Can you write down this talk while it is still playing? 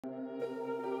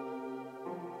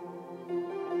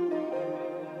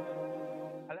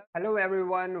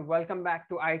everyone, welcome back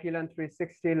to IT Learn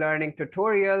 360 learning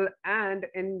tutorial, and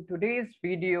in today's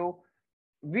video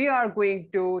we are going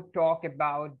to talk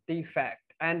about defect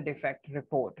and defect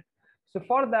report. So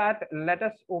for that, let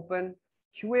us open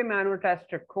QA manual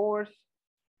tester course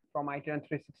from IT Learn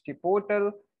 360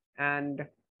 portal and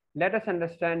let us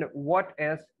understand what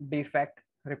is defect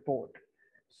report.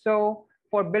 So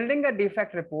for building a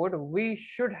defect report, we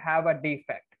should have a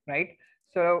defect, right?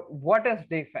 So what is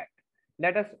defect?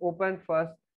 Let us open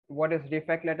first what is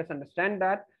defect. Let us understand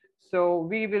that. So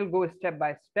we will go step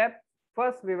by step.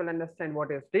 First, we will understand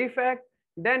what is defect.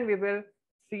 Then we will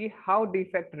see how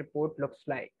defect report looks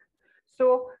like.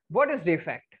 So what is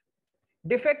defect?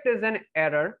 Defect is an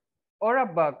error or a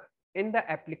bug in the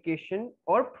application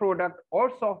or product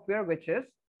or software which is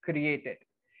created.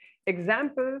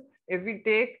 Example, if we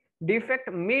take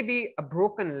defect may be a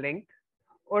broken link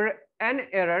or an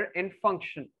error in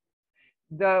function.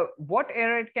 What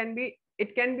error it can be?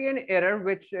 It can be an error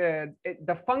which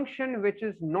the function which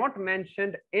is not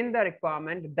mentioned in the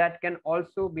requirement, that can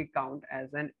also be counted as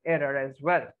an error as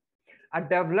well. A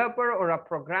developer or a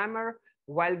programmer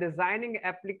while designing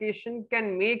application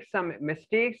can make some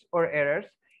mistakes or errors.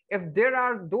 If there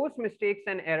are those mistakes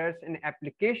and errors in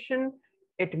application,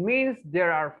 it means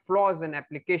there are flaws in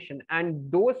application,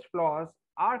 and those flaws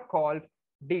are called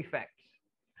defects.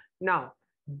 Now,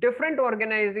 different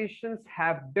organizations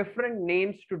have different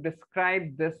names to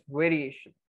describe this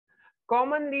variation.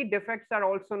 Commonly, defects are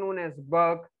also known as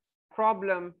bug,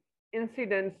 problem,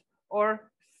 incidents,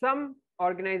 or some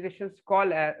organizations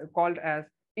called as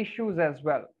issues as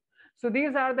well. So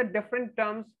these are the different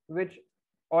terms which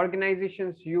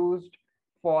organizations used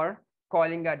for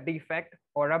calling a defect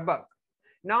or a bug.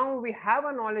 Now we have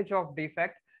a knowledge of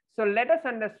defect. So let us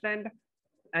understand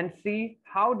and see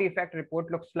how defect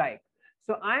report looks like.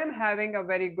 So I am having a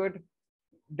very good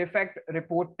defect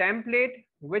report template,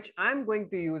 which I'm going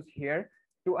to use here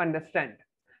to understand.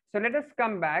 So let us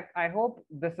come back. I hope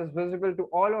this is visible to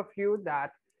all of you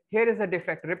that here is a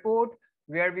defect report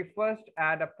where we first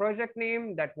add a project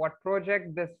name, that what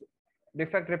project this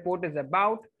defect report is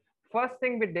about. First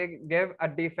thing we give a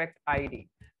defect ID.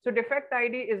 So defect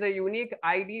ID is a unique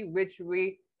ID which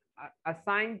we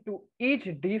assign to each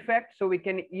defect so we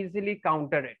can easily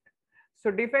counter it. So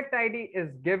defect ID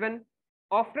is given.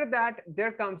 After that,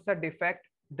 there comes a defect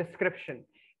description.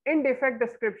 In defect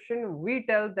description, we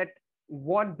tell that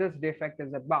what this defect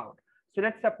is about. So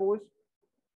let's suppose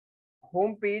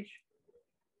home page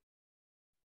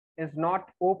is not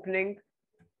opening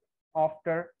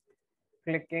after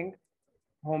clicking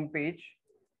home page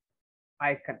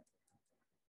icon.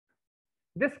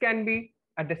 This can be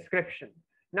a description.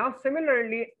 Now,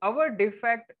 similarly, our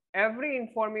defect, every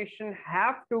information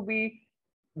have to be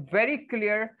very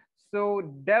clear. So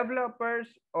developers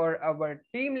or our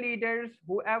team leaders,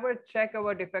 whoever check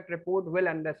our defect report will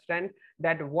understand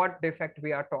that what defect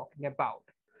we are talking about.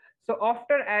 So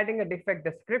after adding a defect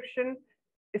description,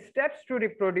 steps to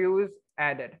reproduce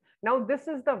added. Now, this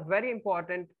is the very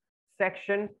important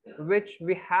section which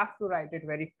we have to write it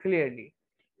very clearly.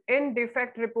 In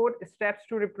defect report, steps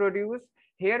to reproduce,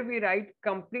 here we write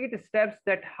complete steps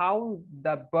that how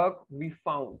the bug we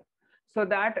found, so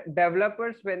that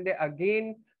developers, when they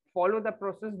again follow the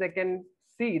process, they can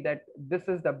see that this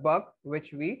is the bug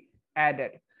which we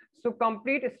added. So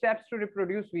complete steps to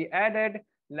reproduce we added,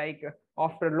 like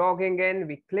after logging in,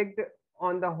 we clicked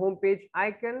on the home page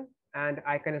icon and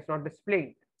icon is not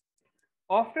displayed.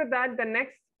 After that, the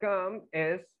next term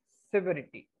is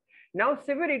severity. Now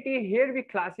severity, here we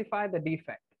classify the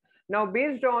defect. Now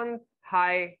based on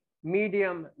high,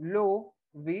 medium, low,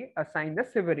 we assign the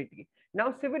severity.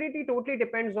 Now severity totally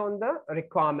depends on the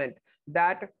requirement,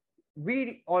 that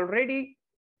we already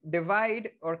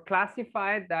divide or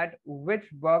classify that which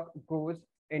bug goes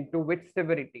into which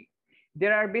severity.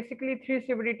 There are basically three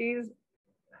severities: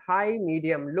 high,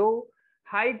 medium, low.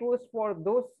 High goes for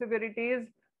those severities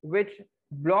which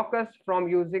block us from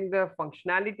using the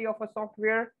functionality of a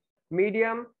software.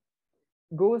 Medium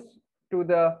goes to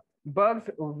the bugs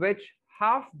which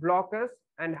half block us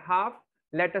and half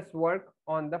let us work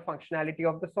on the functionality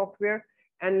of the software.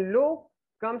 And low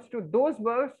comes to those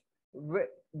bugs,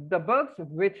 the bugs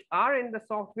which are in the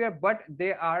software, but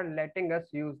they are letting us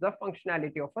use the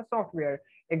functionality of a software.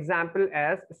 Example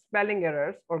as spelling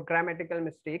errors or grammatical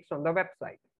mistakes on the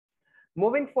website.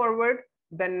 Moving forward,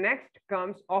 the next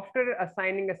comes after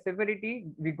assigning a severity,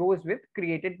 we goes with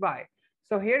created by.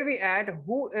 So here we add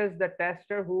who is the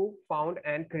tester who found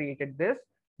and created this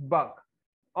bug.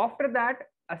 After that,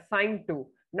 assign to.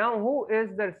 Now who is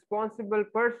the responsible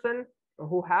person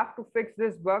who have to fix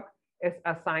this bug is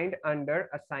assigned under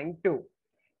assign to.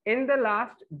 In the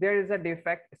last, there is a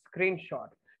defect screenshot.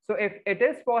 So if it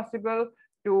is possible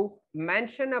to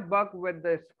mention a bug with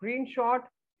the screenshot,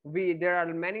 there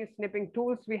are many snipping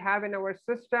tools we have in our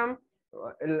system,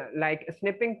 like a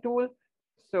snipping tool.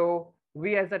 So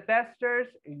we as a testers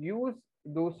use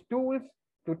those tools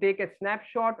to take a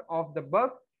snapshot of the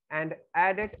bug and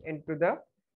add it into the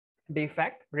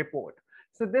defect report.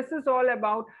 So this is all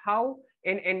about how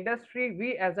in industry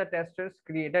we as a testers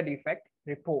create a defect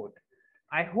report.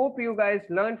 I hope you guys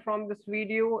learned from this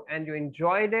video and you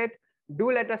enjoyed it.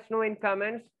 Do let us know in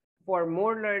comments for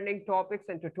more learning topics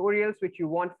and tutorials which you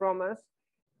want from us.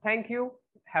 Thank you.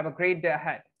 Have a great day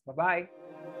ahead. Bye-bye.